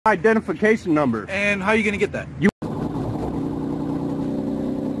identification number. And how are you going to get that? I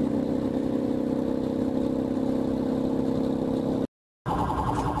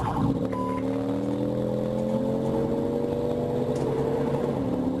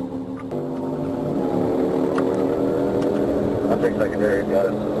think secondary got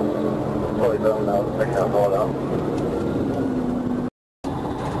it. Fully done now. Second out, all out.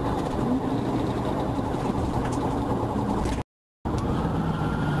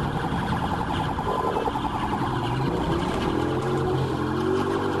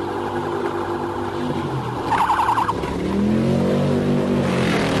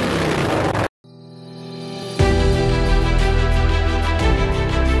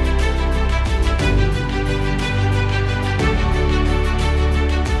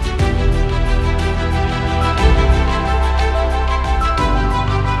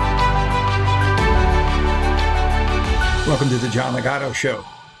 Welcome to the John Ligato Show.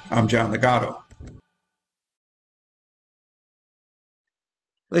 I'm John Ligato.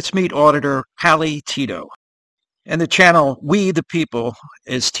 Let's meet Auditor Cali Tito. And the channel We the People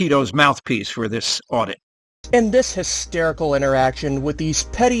is Tito's mouthpiece for this audit. In this hysterical interaction with these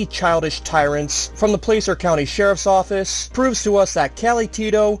petty, childish tyrants from the Placer County Sheriff's Office proves to us that Cali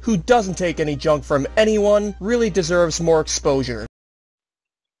Tito, who doesn't take any junk from anyone, really deserves more exposure.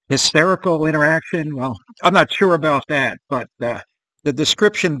 Hysterical interaction? Well, I'm not sure about that, but the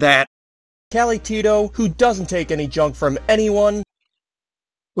description that Cali Tito, who doesn't take any junk from anyone.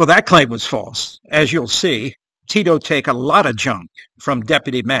 Well, that claim was false. As you'll see, Tito take a lot of junk from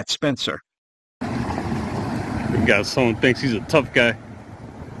Deputy Matt Spencer. We got someone thinks he's a tough guy.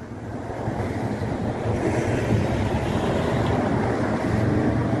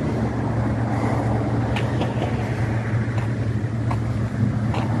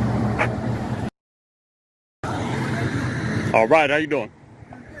 All right, how you doing?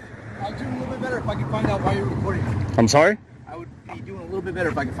 I'd do a little bit better if I could find out why you're recording me. I'm sorry? I would be doing a little bit better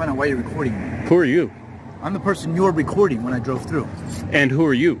if I could find out why you're recording me. Who are you? I'm the person you're recording when I drove through. And who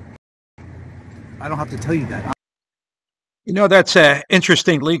are you? I don't have to tell you that. You know, that's an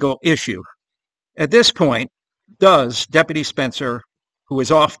interesting legal issue. At this point, does Deputy Spencer, who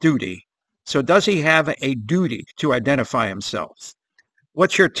is off duty, so does he have a duty to identify himself?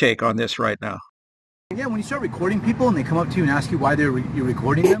 What's your take on this right now? Yeah, when you start recording people and they come up to you and ask you why you're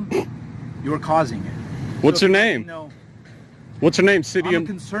recording them, you're causing it. What's your name? What's your name, city? I'm a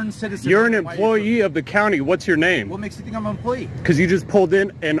concerned citizen. You're an employee of the county. What's your name? What makes you think I'm an employee? Because you just pulled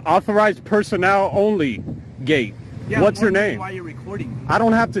in an authorized personnel only gate. Yeah, what's your name? Why you're recording me? I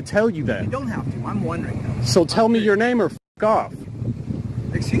don't have to tell you that. You don't have to. I'm wondering though. So tell me your name or f*** off.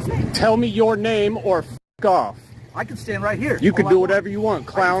 Excuse me? Tell me your name or f*** off. I can stand right here. You can do whatever you want,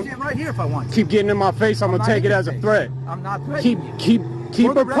 clown. I can stand right here if I want to. Keep getting in my face. I'm gonna take it as a threat. I'm not threatening.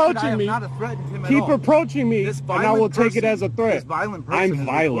 Keep approaching me. I'm not a threat to him at Keep all. approaching me, and I will take it as a threat. This violent person I'm is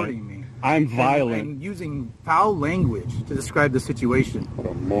violent. recording me. I'm violent. And using foul language to describe the situation. What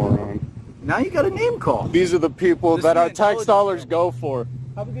a moron. Now you got a name call. These are the people that our tax dollars go for.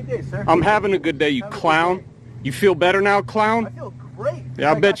 Have a good day, sir. I'm having a good day, you clown. You feel better now, clown? I feel great.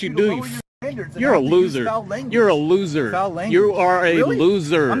 Yeah, I bet you do. You're a loser. You're a loser. You are a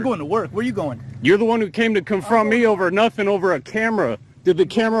loser. I'm going to work. Where are you going? You're the one who came to confront me over nothing, over a camera. Did the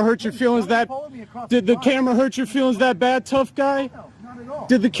camera hurt your feelings that? Did the camera hurt your feelings that bad, tough guy? No, not at all.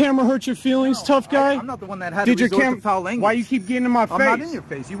 Did the camera hurt your feelings, tough guy? I'm not the one that had to resort to foul language. Why you keep getting in my face? I'm not in your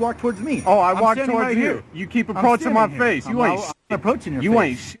face. You walk towards me. Oh, I walk standing towards right you. here. You keep approaching my face. You ain't shit. I'm approaching your face. You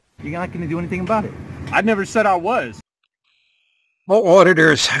ain't shit. You're not going to do anything about it. I never said I was. Well,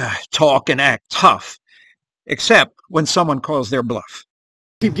 auditors talk and act tough, except when someone calls their bluff.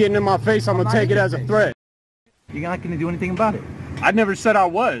 Keep getting in my face, I'm gonna take it as a threat. You're not going to do anything about it. I never said I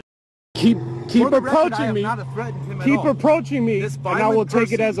was. Keep approaching me. Keep approaching me, and I will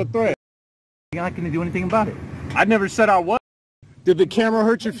take it as a threat. You're not going to do anything about it. I never said I was. Did the camera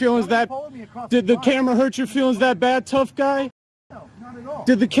hurt your feelings that? Did the camera hurt your feelings that bad, tough guy? No, not at all.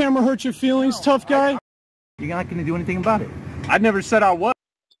 Did the camera hurt your feelings, tough guy? You're not going to do anything about it. I never said I was.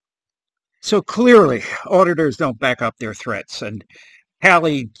 So clearly, auditors don't back up their threats, and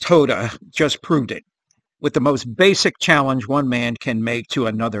Cali Tito just proved it with the most basic challenge one man can make to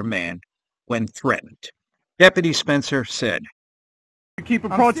another man when threatened. Deputy Spencer said, You keep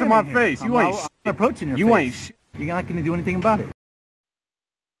approaching my face. You ain't approaching your face. You ain't shit. You're not going to do anything about it.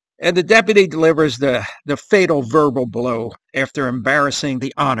 and the deputy delivers the fatal verbal blow after embarrassing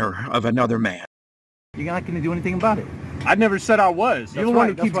the honor of another man. You're not going to do anything about it. I never said I was. You're the one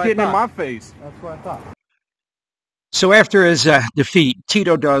who keeps getting in my face. That's what I thought. So after his defeat,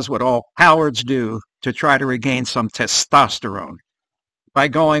 Tito does what all cowards do to try to regain some testosterone. by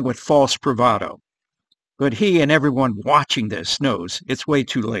going with false bravado. But he and everyone watching this knows it's way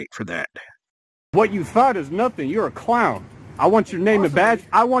too late for that. What you thought is nothing. You're a clown. I want your name and badge.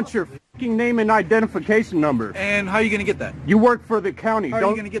 I want your fucking name and identification number. And how are you going to get that? You work for the county. How are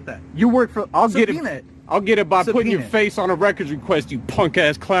you going to get that? You work for... I'll get it. I'll get it by putting your Subpoena. face on a records request, you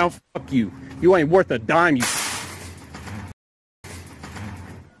punk-ass clown. Fuck you. You ain't worth a dime, you...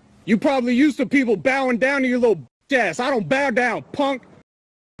 You probably used to people bowing down to your little ass. I don't bow down, punk.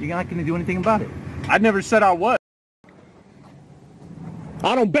 You're not going to do anything about it. I never said I was.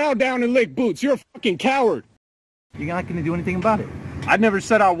 I don't bow down and lick boots. You're a fucking coward. You're not going to do anything about it. I never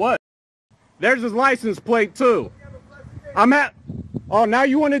said I was. There's his license plate, too. I'm at... Oh, now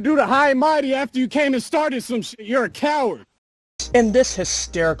you want to do the high and mighty after you came and started some shit. You're a coward. In this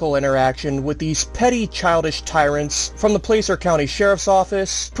hysterical interaction with these petty, childish tyrants from the Placer County Sheriff's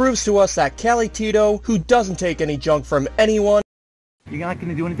Office proves to us that Cali Tito, who doesn't take any junk from anyone, You're not going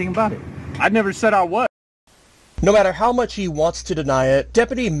to do anything about it. I never said I was. no matter how much he wants to deny it,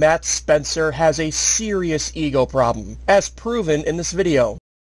 Deputy Matt Spencer has a serious ego problem, as proven in this video.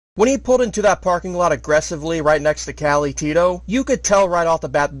 When he pulled into that parking lot aggressively right next to Cali Tito, you could tell right off the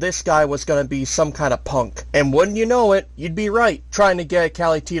bat this guy was going to be some kind of punk. And wouldn't you know it, you'd be right. Trying to get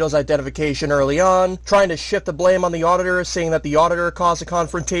Cali Tito's identification early on, trying to shift the blame on the auditor, saying that the auditor caused a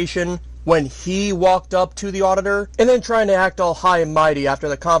confrontation when he walked up to the auditor, and then trying to act all high and mighty after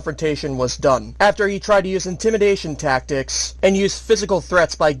the confrontation was done. After he tried to use intimidation tactics and use physical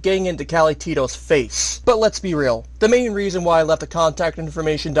threats by getting into Cali Tito's face. But let's be real. The main reason why I left the contact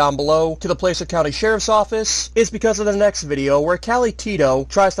information down below to the Placer County Sheriff's Office is because of the next video where Cali Tito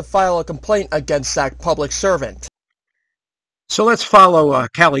tries to file a complaint against that public servant. So let's follow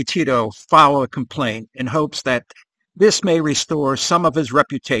Cali Tito file a complaint in hopes that this may restore some of his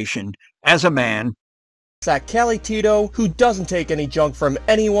reputation as a man. That Cali Tito, who doesn't take any junk from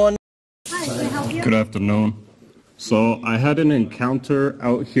anyone. Hi, can I help you? Good afternoon. So I had an encounter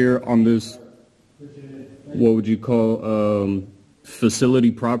out here on this, what would you call,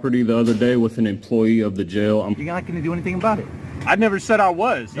 facility property the other day with an employee of the jail. You're not going to do anything about it. I never said I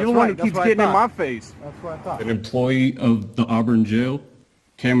was. You're the one who keeps getting in my face. That's what I thought. An employee of the Auburn jail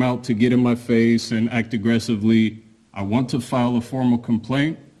came out to get in my face and act aggressively. I want to file a formal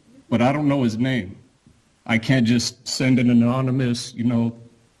complaint, but I don't know his name. I can't just send an anonymous,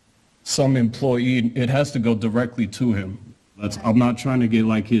 some employee. It has to go directly to him. I'm not trying to get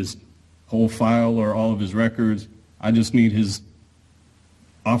like his whole file or all of his records. I just need his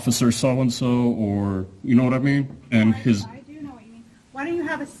officer so-and-so, or you know what I mean? And his... I do know what you mean. Why don't you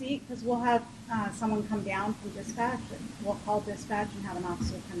have a seat, because we'll have someone come down from dispatch, and we'll call dispatch and have an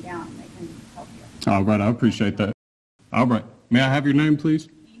officer come down and they can help you. All right, I appreciate that. All right. May I have your name, please?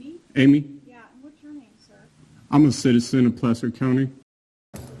 Amy? Amy? Yeah, and what's your name, sir? I'm a citizen of Placer County.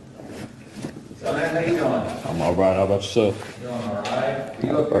 So, man, how you doing? I'm all right. How about yourself? Doing all right. Were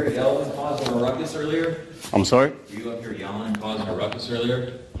you up here yelling, causing a ruckus earlier? I'm sorry? Were you up here yelling, causing a ruckus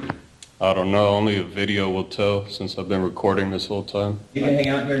earlier? I don't know. Only a video will tell since I've been recording this whole time. You can hang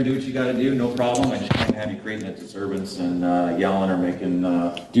out here and do what you gotta do, no problem. I just can't have you creating a disturbance and yelling or making...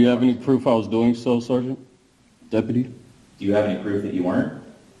 Do you have any proof I was doing so, Sergeant? Deputy? Do you have any proof that you weren't?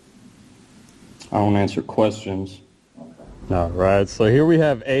 I don't answer questions. All right. So here we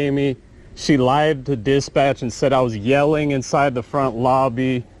have Amy. She lied to dispatch and said I was yelling inside the front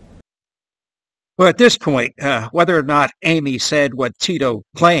lobby. Well, at this point, whether or not Amy said what Tito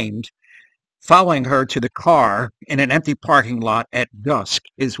claimed, following her to the car in an empty parking lot at dusk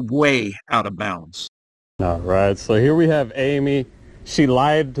is way out of bounds. All right. So here we have Amy. She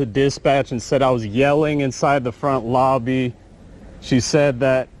lied to dispatch and said I was yelling inside the front lobby. She said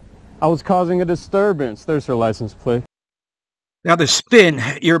that I was causing a disturbance. There's her license plate. Now, the spin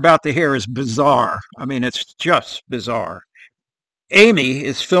you're about to hear is bizarre. I mean, it's just bizarre. Amy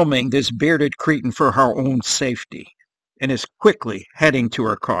is filming this bearded cretin for her own safety and is quickly heading to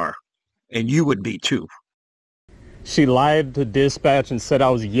her car. And you would be too. She lied to dispatch and said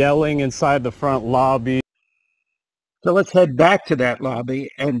I was yelling inside the front lobby. So let's head back to that lobby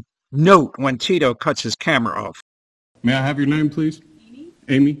and note when Tito cuts his camera off. May I have your name, please? Amy?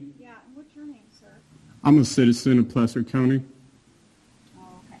 Amy? Yeah, and what's your name, sir? I'm a citizen of Placer County. Oh,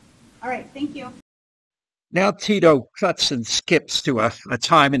 okay. All right, thank you. Now Tito cuts and skips to a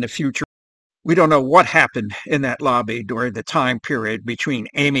time in the future. We don't know what happened in that lobby during the time period between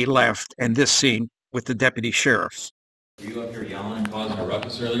Amy left and this scene with the deputy sheriff. Were you up here yelling, causing a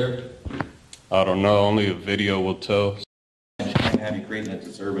ruckus earlier? I don't know. Only a video will tell. I just can't have you creating a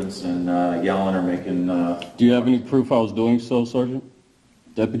disturbance and yelling or making... Do you have any proof I was doing so, Sergeant?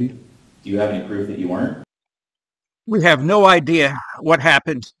 Deputy? Do you have any proof that you weren't? We have no idea what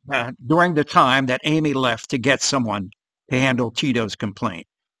happened during the time that Amy left to get someone to handle Tito's complaint.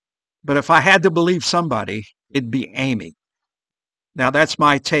 But if I had to believe somebody, it'd be Amy. Now that's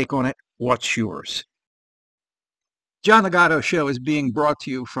my take on it. What's yours? John Ligato Show is being brought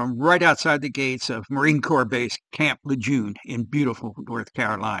to you from right outside the gates of Marine Corps Base Camp Lejeune in beautiful North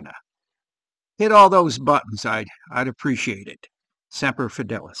Carolina. Hit all those buttons. I'd appreciate it. Semper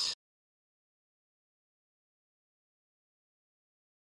Fidelis.